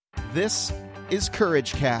This is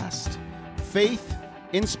Courage Cast. Faith,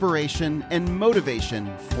 inspiration, and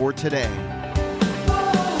motivation for today.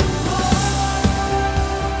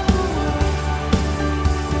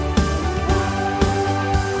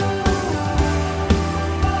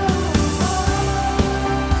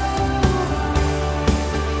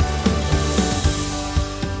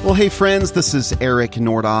 Well, hey friends, this is Eric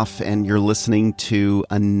Nordoff, and you're listening to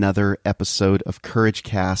another episode of Courage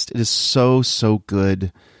Cast. It is so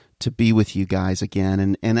good to be with you guys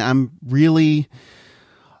again, and I'm really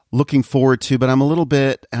looking forward to, but I'm a little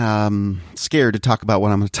bit scared to talk about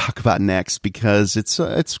what I'm going to talk about next because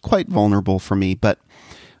it's quite vulnerable for me, but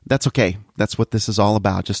that's okay. That's what this is all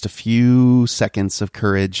about. Just a few seconds of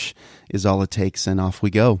courage is all it takes, and off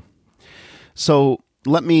we go. So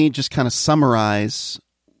let me just kind of summarize.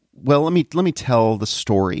 Well, let me tell the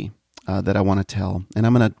story that I want to tell, and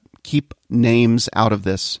I'm going to keep names out of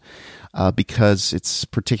this because it's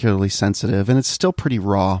particularly sensitive, and it's still pretty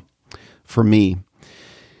raw for me.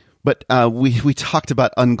 But we talked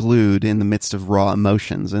about unglued in the midst of raw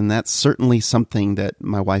emotions, and that's certainly something that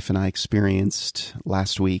my wife and I experienced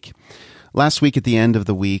last week. Last week, at the end of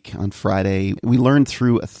the week, on Friday, we learned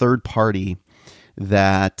through a third party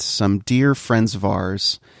that some dear friends of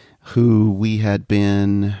ours who we had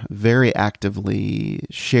been very actively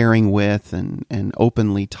sharing with and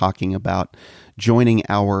openly talking about joining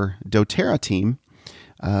our doTERRA team,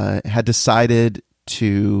 had decided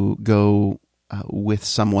to go with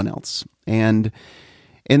someone else. And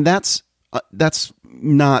that's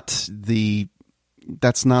not the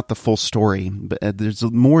full story, but there's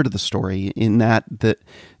more to the story in that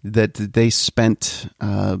they spent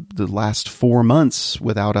the last 4 months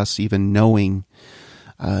without us even knowing.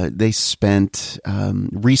 They spent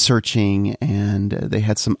researching, and they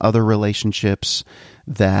had some other relationships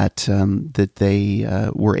that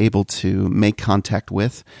they were able to make contact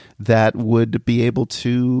with that would be able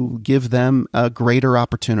to give them a greater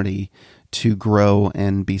opportunity to grow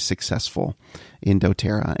and be successful in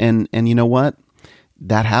doTERRA. And you know what?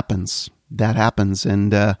 That happens.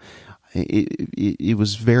 And it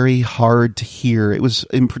was very hard to hear. It was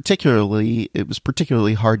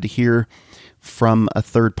particularly hard to hear from a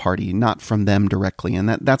third party, not from them directly. And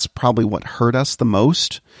that's probably what hurt us the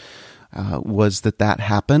most, was that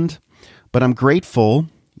happened. But I'm grateful,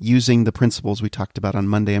 using the principles we talked about on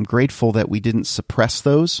Monday, I'm grateful that we didn't suppress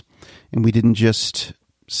those and we didn't just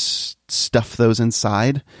stuff those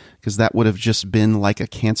inside, because that would have just been like a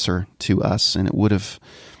cancer to us, and it would have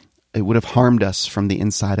harmed us from the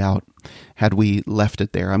inside out had we left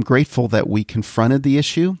it there. I'm grateful that we confronted the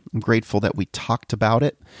issue. I'm grateful that we talked about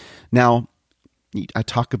it. Now, I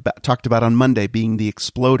talked about on Monday being the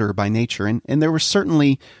exploder by nature, and there were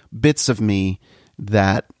certainly bits of me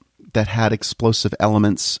that had explosive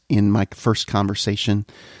elements in my first conversation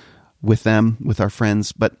with them, with our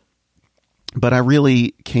friends, but I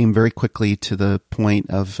really came very quickly to the point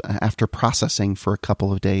of, after processing for a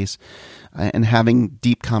couple of days and having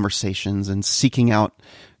deep conversations and seeking out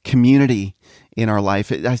community in our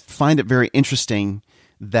life, I find it very interesting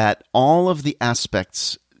that all of the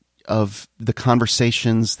aspects of the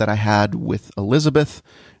conversations that I had with Elizabeth,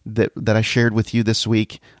 that I shared with you this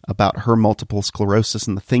week about her multiple sclerosis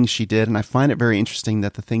and the things she did, and I find it very interesting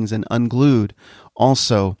that the things in Unglued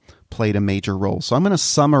also played a major role. So I'm going to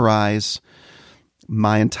summarize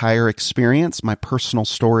my entire experience, my personal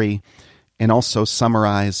story, and also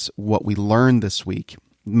summarize what we learned this week,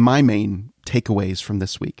 my main takeaways from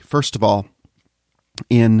this week. First of all,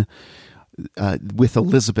 with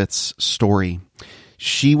Elizabeth's story,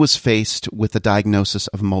 she was faced with the diagnosis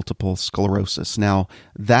of multiple sclerosis. Now,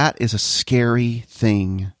 that is a scary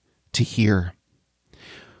thing to hear.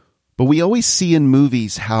 But we always see in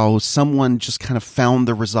movies how someone just kind of found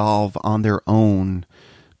the resolve on their own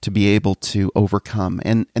to be able to overcome.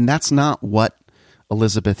 And that's not what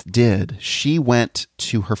Elizabeth did. She went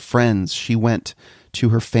to her friends. She went to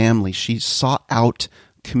her family. She sought out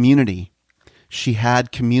community. She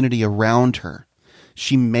had community around her.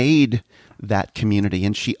 She made that community,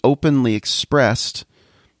 and she openly expressed,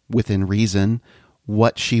 within reason,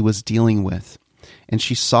 what she was dealing with. And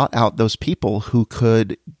she sought out those people who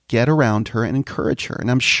could get around her and encourage her. And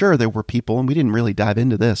I'm sure there were people, and we didn't really dive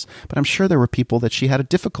into this, but I'm sure there were people that she had a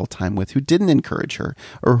difficult time with who didn't encourage her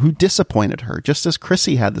or who disappointed her, just as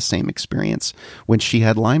Chrissy had the same experience when she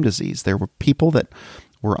had Lyme disease. There were people that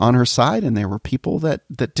were on her side, and there were people that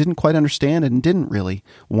didn't quite understand and didn't really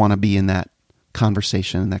want to be in that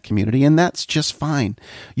conversation in that community, and that's just fine.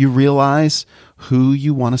 You realize who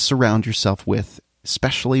you want to surround yourself with,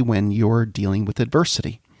 especially when you're dealing with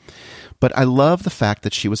adversity. But I love the fact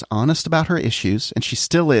that she was honest about her issues, and she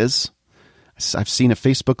still is. I've seen a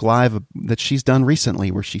Facebook Live that she's done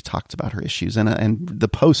recently where she talked about her issues. And the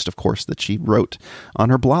post, of course, that she wrote on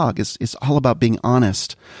her blog is all about being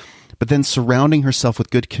honest, but then surrounding herself with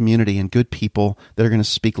good community and good people that are going to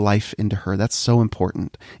speak life into her. That's so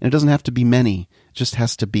important. And it doesn't have to be many. It just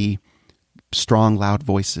has to be strong, loud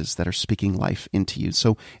voices that are speaking life into you.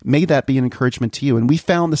 So may that be an encouragement to you. And we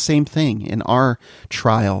found the same thing in our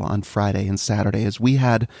trial on Friday and Saturday, as we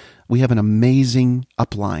have an amazing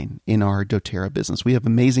upline in our doTERRA business. We have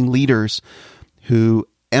amazing leaders who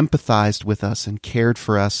empathized with us and cared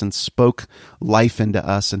for us and spoke life into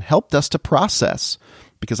us and helped us to process.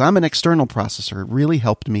 Because I'm an external processor, it really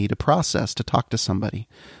helped me to process, to talk to somebody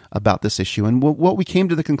about this issue. And what we came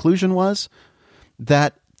to the conclusion was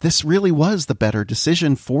that this really was the better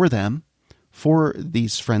decision for them, for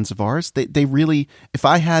these friends of ours. They really, if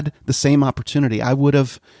I had the same opportunity, I would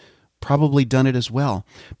have probably done it as well.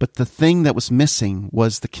 But the thing that was missing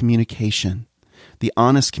was the communication, the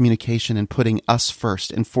honest communication and putting us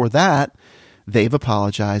first. And for that, they've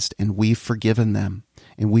apologized and we've forgiven them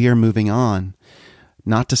and we are moving on.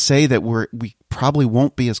 Not to say that we probably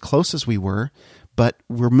won't be as close as we were, but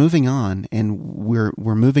we're moving on, and we're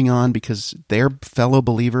moving on because they're fellow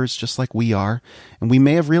believers just like we are. And we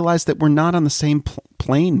may have realized that we're not on the same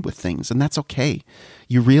plane with things, and that's okay.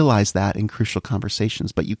 You realize that in crucial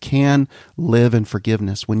conversations, but you can live in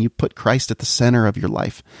forgiveness. When you put Christ at the center of your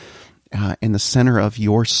life, in the center of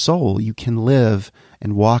your soul, you can live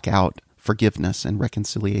and walk out forgiveness and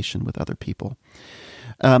reconciliation with other people.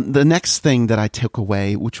 The next thing that I took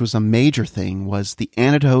away, which was a major thing, was the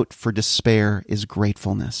antidote for despair is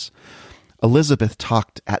gratefulness. Elizabeth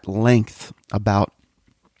talked at length about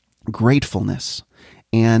gratefulness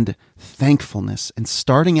and thankfulness and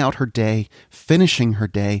starting out her day, finishing her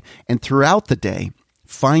day, and throughout the day,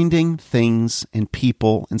 finding things and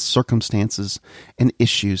people and circumstances and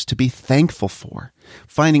issues to be thankful for,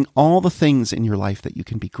 finding all the things in your life that you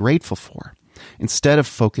can be grateful for, instead of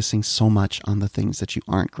focusing so much on the things that you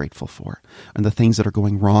aren't grateful for and the things that are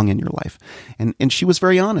going wrong in your life. And she was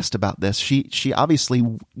very honest about this. She obviously,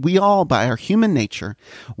 we all by our human nature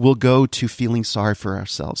will go to feeling sorry for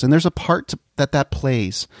ourselves. And there's a part that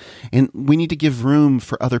plays. And we need to give room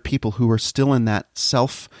for other people who are still in that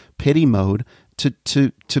self-pity mode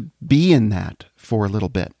to be in that for a little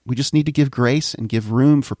bit. We just need to give grace and give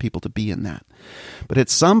room for people to be in that. But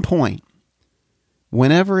at some point,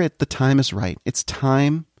 whenever the time is right, it's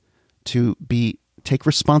time to take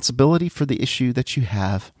responsibility for the issue that you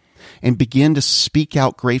have and begin to speak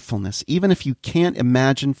out gratefulness. Even if you can't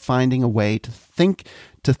imagine finding a way to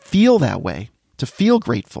feel that way, to feel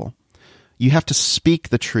grateful, you have to speak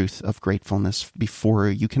the truth of gratefulness before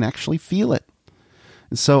you can actually feel it.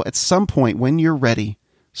 And so at some point when you're ready,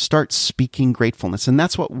 start speaking gratefulness. And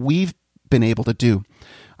that's what we've been able to do.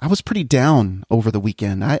 I was pretty down over the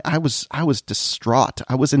weekend. I was distraught.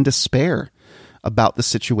 I was in despair about the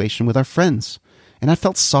situation with our friends. And I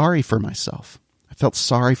felt sorry for myself. I felt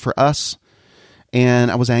sorry for us. And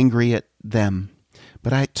I was angry at them.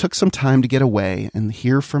 But I took some time to get away and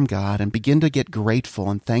hear from God and begin to get grateful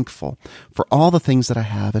and thankful for all the things that I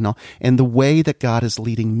have and the way that God is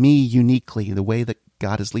leading me uniquely, the way that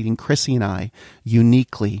God is leading Chrissy and I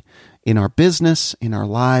uniquely in our business, in our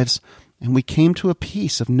lives. And we came to a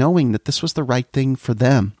peace of knowing that this was the right thing for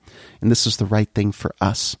them and this is the right thing for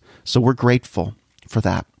us. So we're grateful for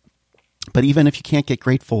that. But even if you can't get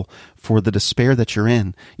grateful for the despair that you're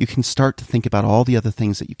in, you can start to think about all the other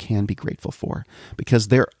things that you can be grateful for. Because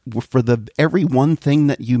every one thing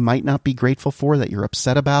that you might not be grateful for, that you're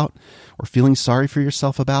upset about or feeling sorry for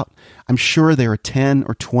yourself about, I'm sure there are 10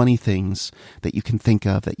 or 20 things that you can think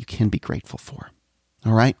of that you can be grateful for.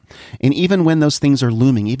 All right? And even when those things are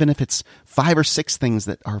looming, even if it's 5 or 6 things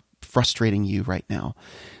that are frustrating you right now,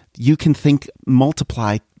 you can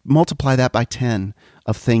multiply that by 10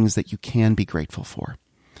 of things that you can be grateful for.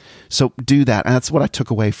 So do that. And that's what I took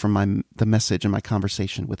away from the message and my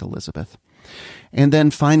conversation with Elizabeth. And then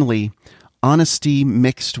finally, honesty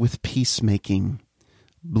mixed with peacemaking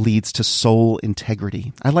leads to soul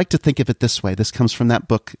integrity. I like to think of it this way. This comes from that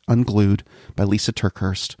book, Unglued, by Lisa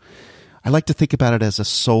TerKeurst. I like to think about it as a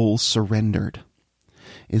soul surrendered,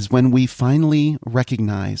 is when we finally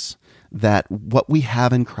recognize that what we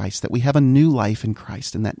have in Christ, that we have a new life in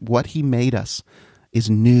Christ, and that what He made us is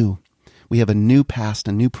new. We have a new past,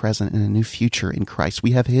 a new present, and a new future in Christ.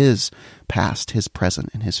 We have His past, His present,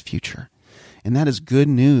 and His future. And that is good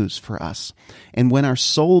news for us. And when our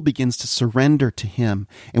soul begins to surrender to Him,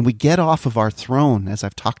 and we get off of our throne, as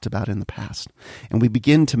I've talked about in the past, and we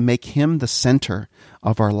begin to make Him the center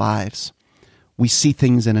of our lives, we see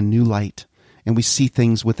things in a new light, and we see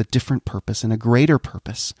things with a different purpose and a greater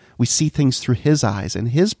purpose. We see things through his eyes and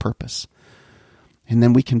his purpose. And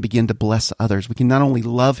then we can begin to bless others. We can not only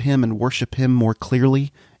love him and worship him more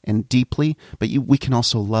clearly and deeply, but we can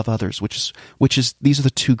also love others, which is these are the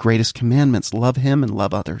two greatest commandments: love him and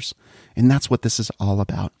love others. And that's what this is all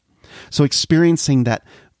about. So experiencing that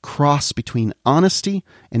cross between honesty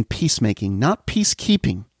and peacemaking, not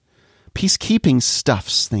peacekeeping. Peacekeeping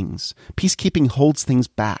stuffs things. Peacekeeping holds things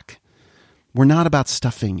back. We're not about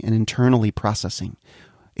stuffing and internally processing.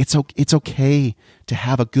 It's okay to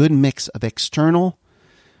have a good mix of external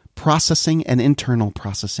processing and internal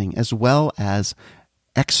processing, as well as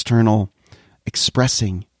external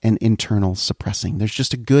expressing and internal suppressing. There's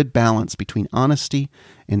just a good balance between honesty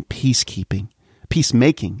and peacemaking,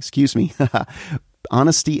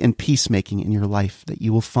 honesty and peacemaking in your life that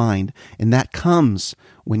you will find. And that comes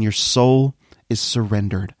when your soul is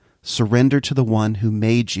surrendered to the one who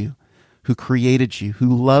made you, who created you,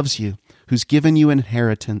 who loves you, who's given you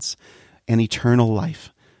inheritance and eternal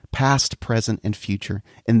life, past, present, and future.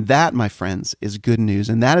 And that, my friends, is good news.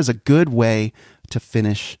 And that is a good way to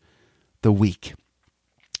finish the week.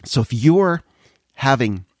 So if you're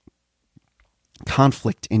having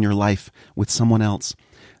conflict in your life with someone else,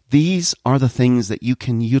 these are the things that you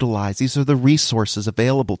can utilize. These are the resources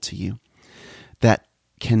available to you that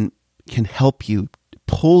can help you,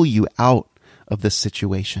 pull you out of this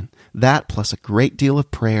situation. That plus a great deal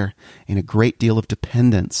of prayer and a great deal of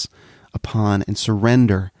dependence upon and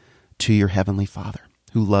surrender to your Heavenly Father,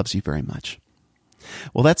 who loves you very much.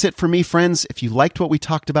 Well, that's it for me, friends. If you liked what we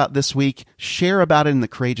talked about this week, share about it in the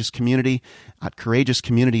Courageous Community at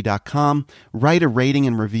courageouscommunity.com. Write a rating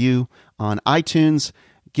and review on iTunes.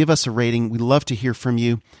 Give us a rating. We love to hear from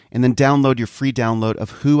you. And then download your free download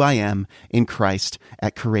of Who I Am in Christ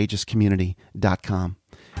at courageouscommunity.com.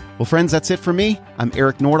 Well, friends, that's it for me. I'm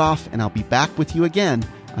Eric Nordoff, and I'll be back with you again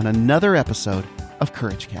on another episode of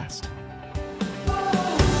CourageCast.